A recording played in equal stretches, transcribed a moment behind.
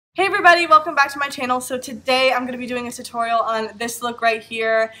Hey everybody, welcome back to my channel. So today I'm going to be doing a tutorial on this look right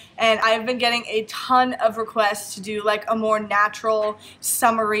here, and I've been getting a ton of requests to do like a more natural,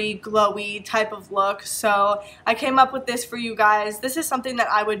 summery, glowy type of look. So I came up with this for you guys. This is something that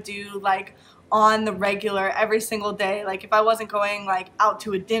I would do like on the regular every single day, like if I wasn't going like out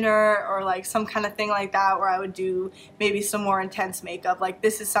to a dinner or like some kind of thing like that where I would do maybe some more intense makeup. Like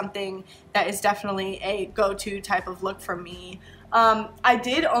this is something that is definitely a go-to type of look for me. I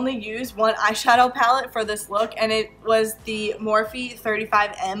did only use one eyeshadow palette for this look, and it was the Morphe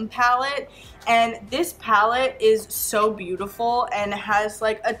 35M palette, and this palette is so beautiful and has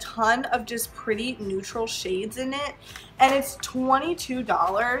like a ton of just pretty neutral shades in it, and it's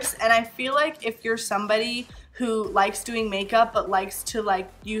 $22. And I feel like if you're somebody who likes doing makeup but likes to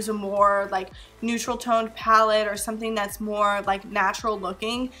like use a more like neutral toned palette or something that's more like natural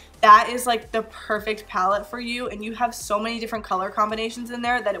looking, that is like the perfect palette for you. And you have so many different color combinations in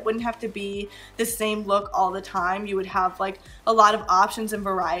there that it wouldn't have to be the same look all the time. You would have like a lot of options and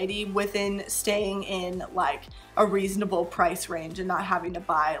variety within staying in like a reasonable price range and not having to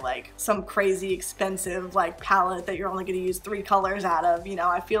buy like some crazy expensive like palette that you're only going to use 3 colors out of. You know,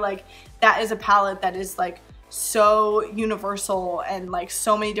 I feel like that is a palette that is like so universal and like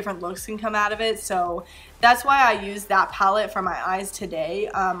so many different looks can come out of it. So that's why I used that palette for my eyes today.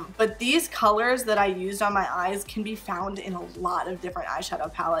 But these colors that I used on my eyes can be found in a lot of different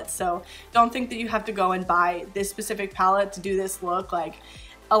eyeshadow palettes. So don't think that you have to go and buy this specific palette to do this look. Like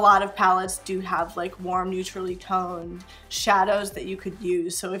a lot of palettes do have like warm, neutrally toned shadows that you could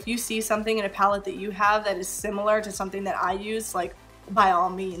use. So if you see something in a palette that you have that is similar to something that I use, like by all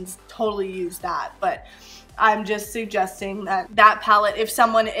means, totally use that. But I'm just suggesting that palette,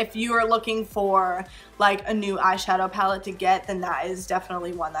 if you are looking for like a new eyeshadow palette to get, then that is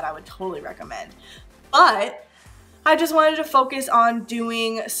definitely one that I would totally recommend. But I just wanted to focus on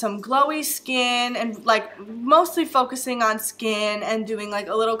doing some glowy skin and like mostly focusing on skin and doing like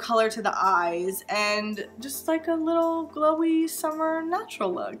a little color to the eyes and just like a little glowy summer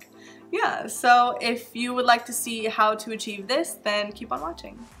natural look. Yeah, so if you would like to see how to achieve this, then keep on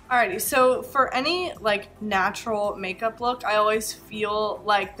watching. Alrighty, so for any like natural makeup look, I always feel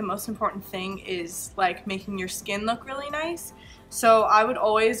like the most important thing is like making your skin look really nice. So I would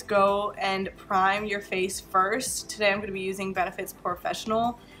always go and prime your face first. Today I'm going to be using Benefit's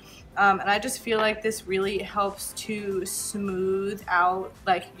Professional. And I just feel like this really helps to smooth out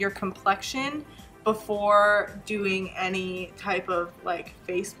like your complexion before doing any type of like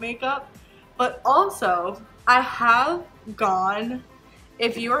face makeup. But also I have gone,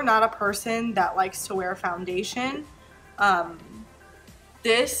 if you are not a person that likes to wear foundation,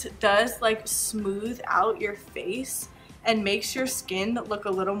 this does like smooth out your face and makes your skin look a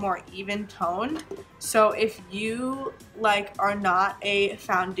little more even toned. So if you like are not a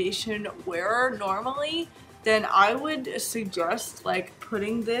foundation wearer normally, then I would suggest like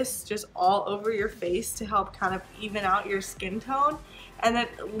putting this just all over your face to help kind of even out your skin tone, and then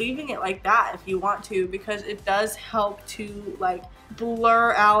leaving it like that if you want to, because it does help to like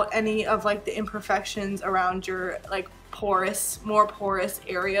blur out any of like the imperfections around your like more porous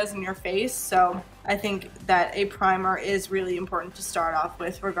areas in your face. So I think that a primer is really important to start off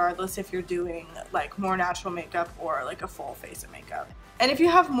with, regardless if you're doing like more natural makeup or like a full face of makeup. And if you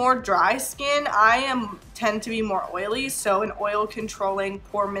have more dry skin, I tend to be more oily, so an oil controlling,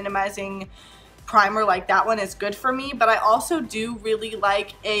 pore minimizing primer like that one is good for me. But I also do really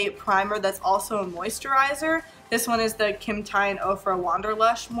like a primer that's also a moisturizer. This one is the Kim Ty & Ofra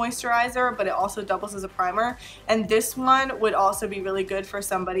Wanderlush moisturizer, but it also doubles as a primer. And this one would also be really good for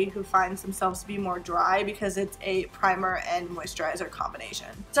somebody who finds themselves to be more dry, because it's a primer and moisturizer combination.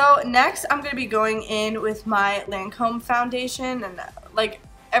 So next I'm going to be going in with my Lancome foundation, and like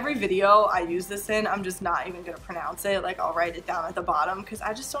every video I use this in, I'm just not even going to pronounce it. Like I'll write it down at the bottom because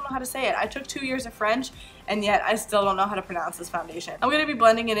I just don't know how to say it. I took 2 years of French and yet I still don't know how to pronounce this foundation. I'm going to be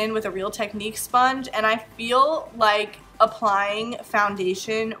blending it in with a Real Technique sponge, and I feel like applying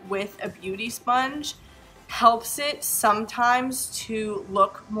foundation with a beauty sponge helps it sometimes to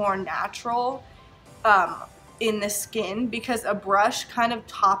look more natural in the skin, because a brush kind of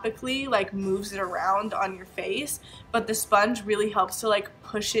topically like moves it around on your face, but the sponge really helps to like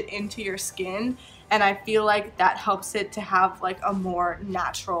push it into your skin, and I feel like that helps it to have like a more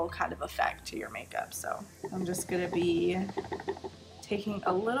natural kind of effect to your makeup. So I'm just gonna be taking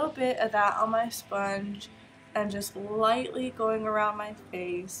a little bit of that on my sponge and just lightly going around my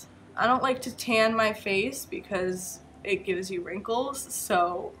face. I don't like to tan my face because it gives you wrinkles,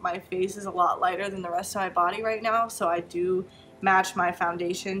 so my face is a lot lighter than the rest of my body right now, so I do match my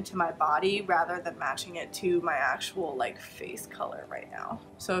foundation to my body rather than matching it to my actual like face color right now.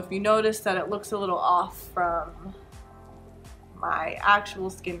 So if you notice that it looks a little off from my actual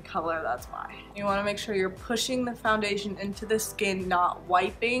skin color, that's why. You want to make sure you're pushing the foundation into the skin, not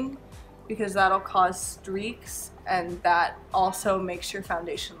wiping, because that'll cause streaks, and that also makes your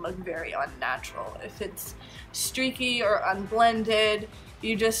foundation look very unnatural. If it's streaky or unblended,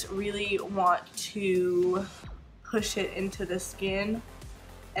 you just really want to push it into the skin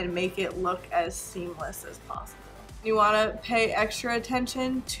and make it look as seamless as possible. You want to pay extra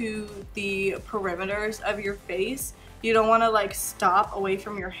attention to the perimeters of your face. You don't want to like stop away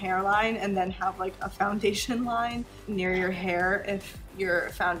from your hairline and then have like a foundation line near your hair if your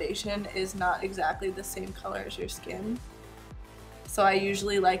foundation is not exactly the same color as your skin. So I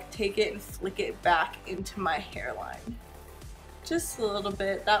usually like take it and flick it back into my hairline. Just a little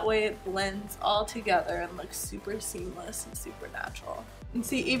bit, that way it blends all together and looks super seamless and super natural. And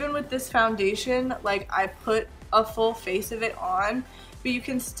see, even with this foundation, like I put a full face of it on, but you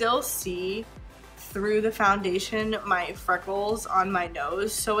can still see through the foundation my freckles on my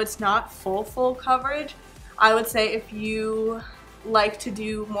nose, so it's not full coverage. I would say if you like to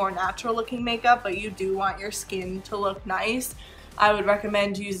do more natural looking makeup but you do want your skin to look nice, I would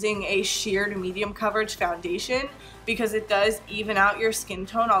recommend using a sheer to medium coverage foundation, because it does even out your skin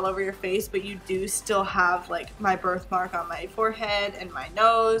tone all over your face, but you do still have like my birthmark on my forehead and my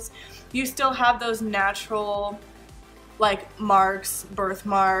nose. You still have those natural like marks,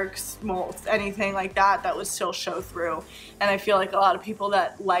 birthmarks, moles, anything like that that would still show through. And I feel like a lot of people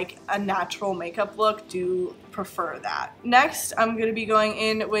that like a natural makeup look do prefer that. Next, I'm going to be going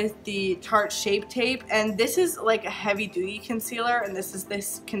in with the Tarte Shape Tape, and this is like a heavy duty concealer, and this is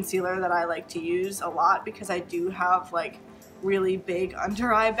this concealer that I like to use a lot because I do have like really big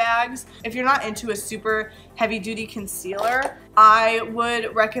under eye bags. If you're not into a super heavy duty concealer, I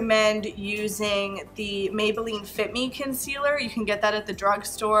would recommend using the Maybelline Fit Me concealer. You can get that at the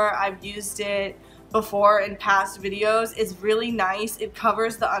drugstore. I've used it before in past videos. It's really nice. It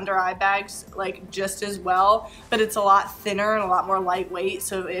covers the under eye bags like just as well, but it's a lot thinner and a lot more lightweight.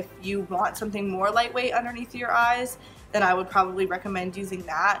 So if you want something more lightweight underneath your eyes, then I would probably recommend using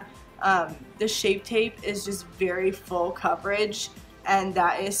that. The Shape Tape is just very full coverage, and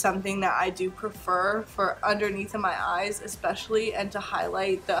that is something that I do prefer for underneath of my eyes especially, and to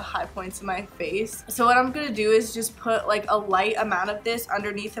highlight the high points of my face. So what I'm going to do is just put like a light amount of this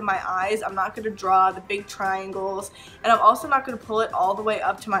underneath of my eyes. I'm not going to draw the big triangles, and I'm also not going to pull it all the way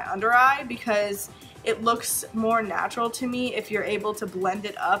up to my under eye, because it looks more natural to me if you're able to blend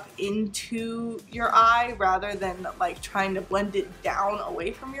it up into your eye rather than like trying to blend it down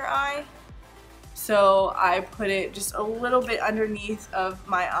away from your eye. So I put it just a little bit underneath of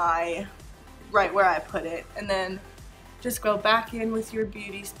my eye, right where I put it, and then just go back in with your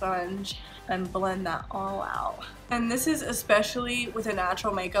beauty sponge and blend that all out. And this is, especially with a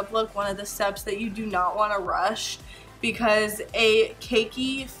natural makeup look, one of the steps that you do not want to rush, because a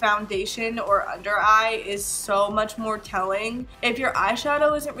cakey foundation or under eye is so much more telling. If your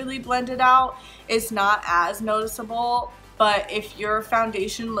eyeshadow isn't really blended out, it's not as noticeable, but if your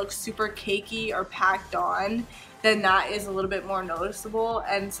foundation looks super cakey or packed on, then that is a little bit more noticeable,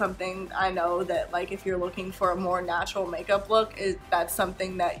 and something I know that like if you're looking for a more natural makeup look, that's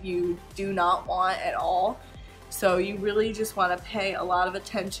something that you do not want at all. So you really just want to pay a lot of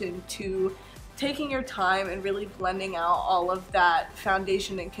attention to taking your time and really blending out all of that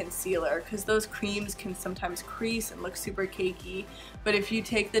foundation and concealer, because those creams can sometimes crease and look super cakey, but if you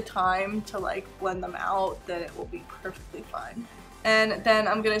take the time to like blend them out, then it will be perfectly fine. And then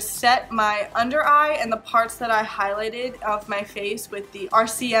I'm going to set my under eye and the parts that I highlighted of my face with the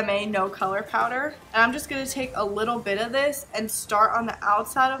RCMA No Color Powder. And I'm just going to take a little bit of this and start on the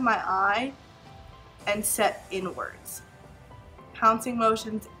outside of my eye and set inwards. Pouncing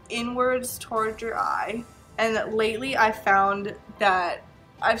motions inwards towards your eye. And lately I found that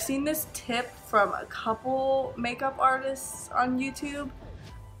I've seen this tip from a couple makeup artists on YouTube,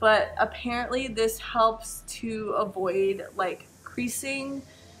 but apparently this helps to avoid like creasing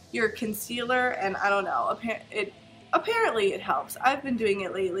your concealer, and I don't know, apparently it helps. I've been doing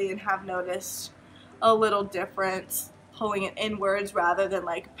it lately and have noticed a little difference pulling it inwards rather than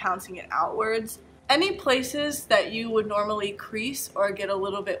like pouncing it outwards. Any places that you would normally crease or get a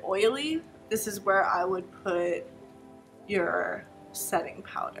little bit oily, this is where I would put your setting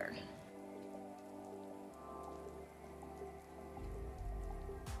powder.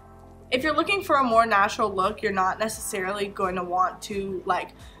 If you're looking for a more natural look, you're not necessarily going to want to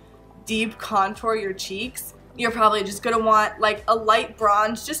like deep contour your cheeks. you're probably just going to want like a light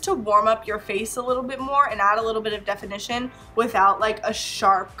bronze just to warm up your face a little bit more and add a little bit of definition without like a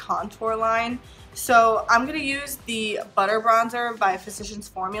sharp contour line. So I'm going to use the Butter Bronzer by Physicians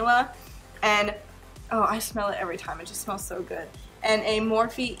Formula, and oh, I smell it every time. It just smells so good. And a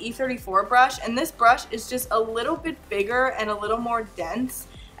Morphe E34 brush, and this brush is just a little bit bigger and a little more dense,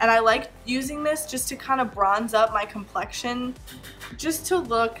 and I like using this just to kind of bronze up my complexion, just to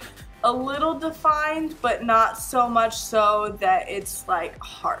look a little defined, but not so much so that it's like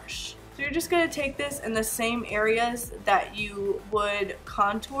harsh. So you're just going to take this in the same areas that you would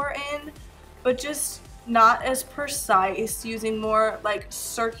contour in, but just not as precise, using more like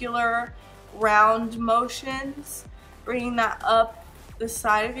circular round motions, bringing that up the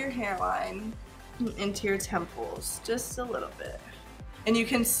side of your hairline into your temples just a little bit. And you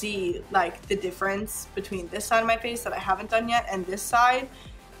can see like the difference between this side of my face that I haven't done yet and this side.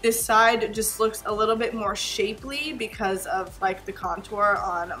 This side just looks a little bit more shapely because of like the contour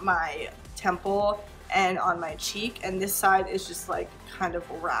on my temple and on my cheek, and this side is just like kind of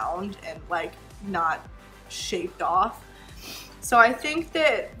round and like not shaped off. So I think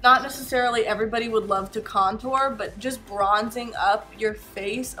that not necessarily everybody would love to contour, but just bronzing up your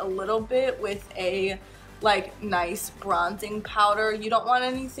face a little bit with a like nice bronzing powder. You don't want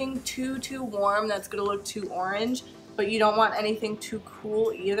anything too warm that's gonna look too orange, but you don't want anything too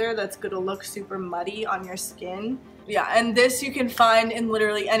cool either that's gonna look super muddy on your skin. Yeah, and this you can find in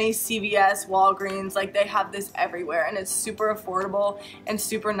literally any CVS, Walgreens, like they have this everywhere, and it's super affordable and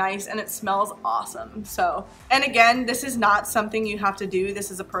super nice, and it smells awesome. So, and again, this is not something you have to do.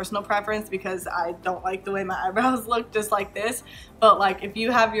 This is a personal preference because I don't like the way my eyebrows look just like this. But like if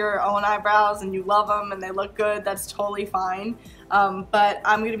you have your own eyebrows and you love them and they look good, that's totally fine. But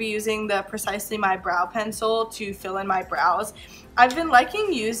I'm going to be using the Precisely My Brow Pencil to fill in my brows. I've been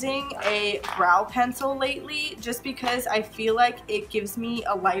liking using a brow pencil lately just because I feel like it gives me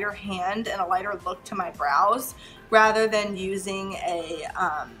a lighter hand and a lighter look to my brows rather than using a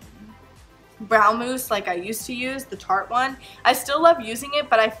brow mousse like I used to use, the Tarte one. I still love using it,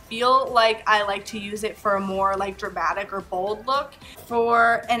 but I feel like I like to use it for a more like dramatic or bold look.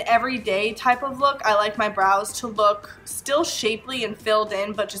 For an everyday type of look, I like my brows to look still shapely and filled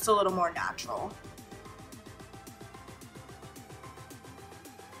in, but just a little more natural.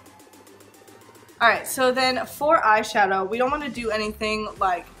 Alright, so then for eyeshadow, we don't want to do anything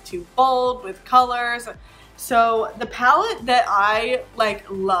like too bold with colors. So the palette that I like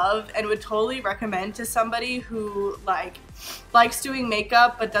love and would totally recommend to somebody who like likes doing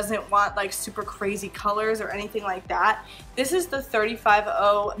makeup but doesn't want like super crazy colors or anything like that, this is the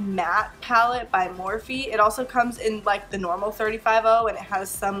 350 matte palette by Morphe. It also comes in like the normal 350 and it has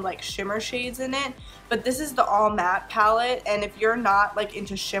some like shimmer shades in it, but this is the all matte palette, and if you're not like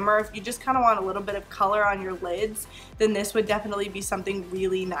into shimmer, if you just kind of want a little bit of color on your lids, then this would definitely be something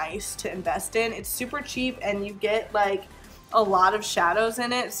really nice to invest in. It's super cheap and you get like a lot of shadows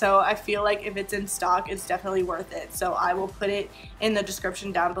in it, so I feel like if it's in stock, it's definitely worth it. So I will put it in the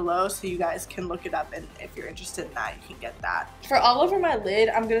description down below so you guys can look it up, and if you're interested in that, you can get that. For all over my lid,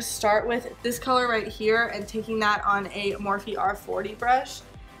 I'm going to start with this color right here and taking that on a Morphe R40 brush,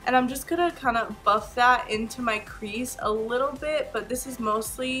 and I'm just going to kind of buff that into my crease a little bit, but this is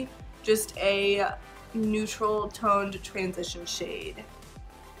mostly just a neutral toned transition shade.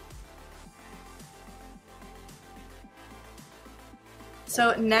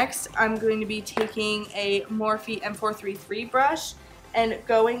 So next, I'm going to be taking a Morphe M433 brush and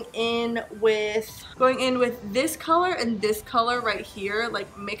going in with this color and this color right here,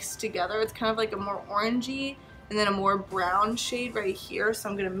 like mixed together. It's kind of like a more orangey and then a more brown shade right here. So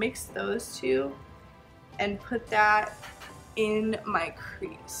I'm going to mix those two and put that in my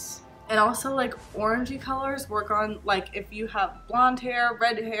crease. And also like orangey colors work on like if you have blonde hair,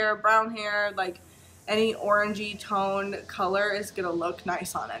 red hair, brown hair, like any orangey tone color is gonna look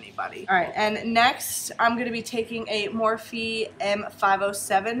nice on anybody. All right, and next I'm gonna be taking a Morphe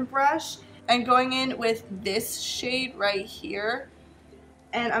M507 brush and going in with this shade right here,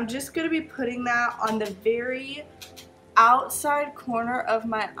 and I'm just gonna be putting that on the very outside corner of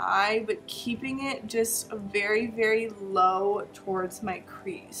my eye, but keeping it just very low towards my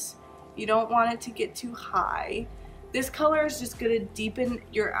crease. You don't want it to get too high. This color is just going to deepen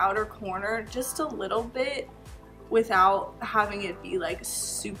your outer corner just a little bit without having it be like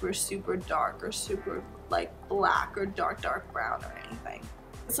super dark or super like black or dark brown or anything.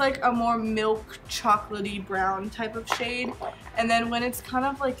 It's like a more milk chocolatey brown type of shade, and then when it's kind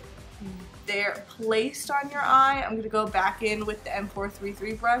of like there placed on your eye, I'm going to go back in with the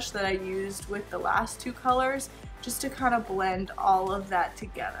M433 brush that I used with the last two colors just to kind of blend all of that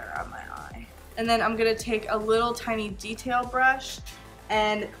together on my eye. And then I'm gonna take a little tiny detail brush,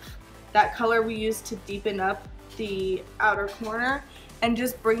 and that color we used to deepen up the outer corner, and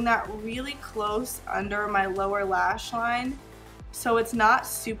just bring that really close under my lower lash line. So it's not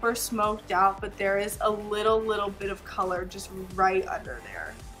super smoked out, but there is a little bit of color just right under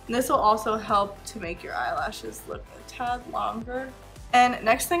there. And this will also help to make your eyelashes look a tad longer. And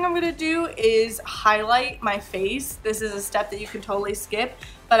next thing I'm gonna do is highlight my face. This is a step that you can totally skip,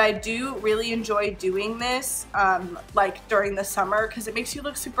 but I do really enjoy doing this like during the summer, because it makes you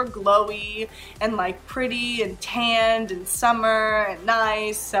look super glowy and like pretty and tanned and summer and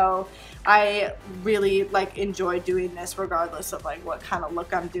nice. So I really like enjoy doing this regardless of like what kind of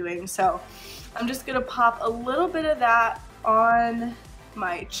look I'm doing. So I'm just gonna pop a little bit of that on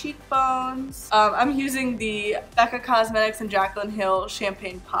my cheekbones. I'm using the Becca Cosmetics and Jaclyn Hill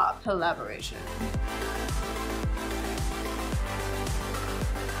Champagne Pop collaboration.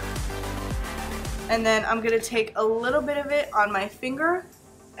 And then I'm gonna take a little bit of it on my finger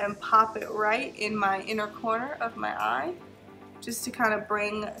and pop it right in my inner corner of my eye, just to kind of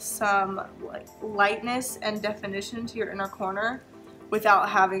bring some like lightness and definition to your inner corner without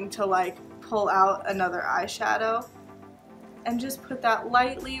having to like pull out another eyeshadow. And just put that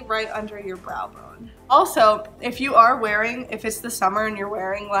lightly right under your brow bone. Also, if you are wearing, if it's the summer and you're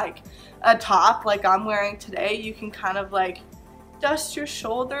wearing like a top like I'm wearing today, you can kind of like dust your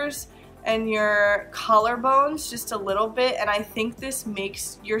shoulders and your collarbones just a little bit, and I think this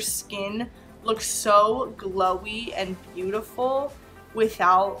makes your skin look so glowy and beautiful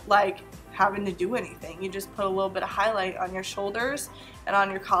without like having to do anything. You just put a little bit of highlight on your shoulders and on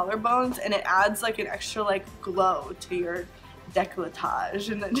your collarbones, and it adds like an extra like glow to your decolletage,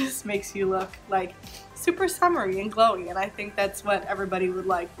 and it just makes you look like super summery and glowy, and I think that's what everybody would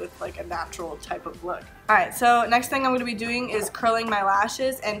like with like a natural type of look. Alright, so next thing I'm going to be doing is curling my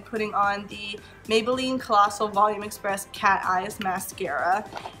lashes and putting on the Maybelline Colossal Volume Express Cat Eyes Mascara.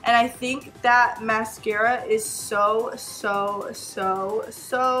 And I think that mascara is so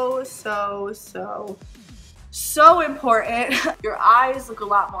important. Your eyes look a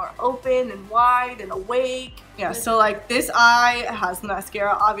lot more open and wide and awake. Yeah, so like this eye has the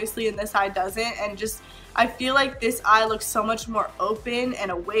mascara obviously and this eye doesn't, and just I feel like this eye looks so much more open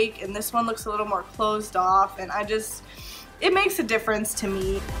and awake, and this one looks a little more closed off, and it makes a difference to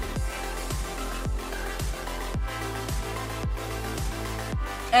me.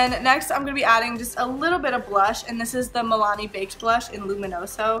 And next I'm going to be adding just a little bit of blush, and this is the Milani Baked Blush in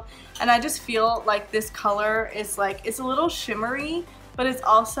Luminoso, and I just feel like this color is like, it's a little shimmery, but it's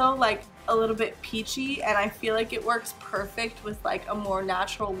also like a little bit peachy, and I feel like it works perfect with like a more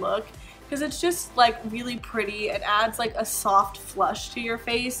natural look, because it's just like really pretty. It adds like a soft flush to your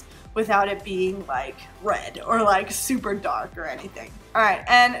face without it being like red or like super dark or anything. Alright,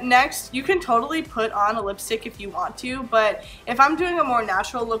 and next you can totally put on a lipstick if you want to, but if I'm doing a more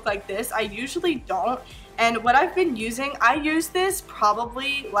natural look like this, I usually don't. And what I've been using, I use this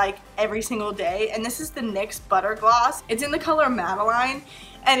probably like every single day, and this is the NYX Butter Gloss. It's in the color Madeline,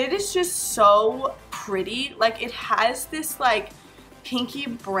 and it is just so pretty. Like it has this like pinky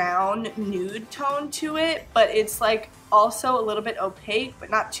brown nude tone to it, but it's like also a little bit opaque,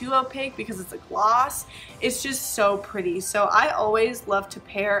 but not too opaque because it's a gloss. It's just so pretty. So I always love to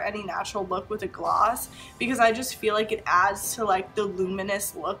pair any natural look with a gloss, because I just feel like it adds to like the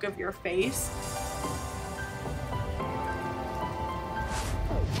luminous look of your face.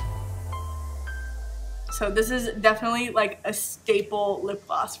 So this is definitely like a staple lip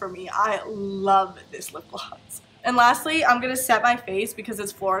gloss for me. I love this lip gloss. And lastly, I'm going to set my face because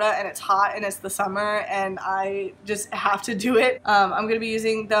it's Florida and it's hot and it's the summer and I just have to do it. I'm going to be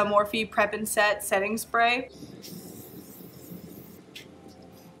using the Morphe Prep and Set setting spray.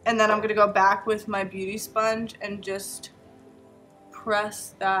 And then I'm going to go back with my beauty sponge and just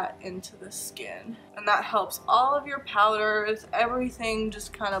press that into the skin. And that helps all of your powders, everything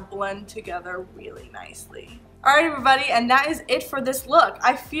just kind of blend together really nicely. Alright everybody, and that is it for this look.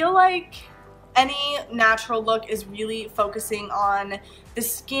 I feel like any natural look is really focusing on the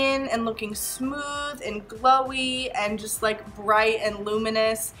skin and looking smooth and glowy and just like bright and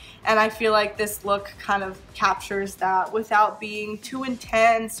luminous, and I feel like this look kind of captures that without being too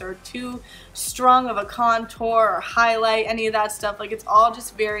intense or too strong of a contour or highlight, any of that stuff. Like it's all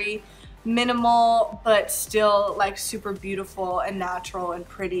just very minimal but still like super beautiful and natural and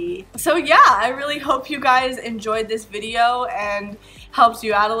pretty. So yeah, I really hope you guys enjoyed this video and helped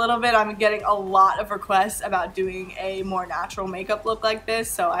you out a little bit. I'm getting a lot of requests about doing a more natural makeup look like this,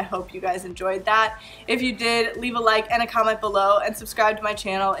 so I hope you guys enjoyed that. If you did, leave a like and a comment below and subscribe to my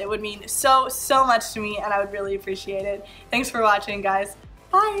channel. It would mean so much to me and I would really appreciate it. Thanks for watching, guys.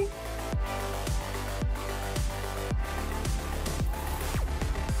 Bye!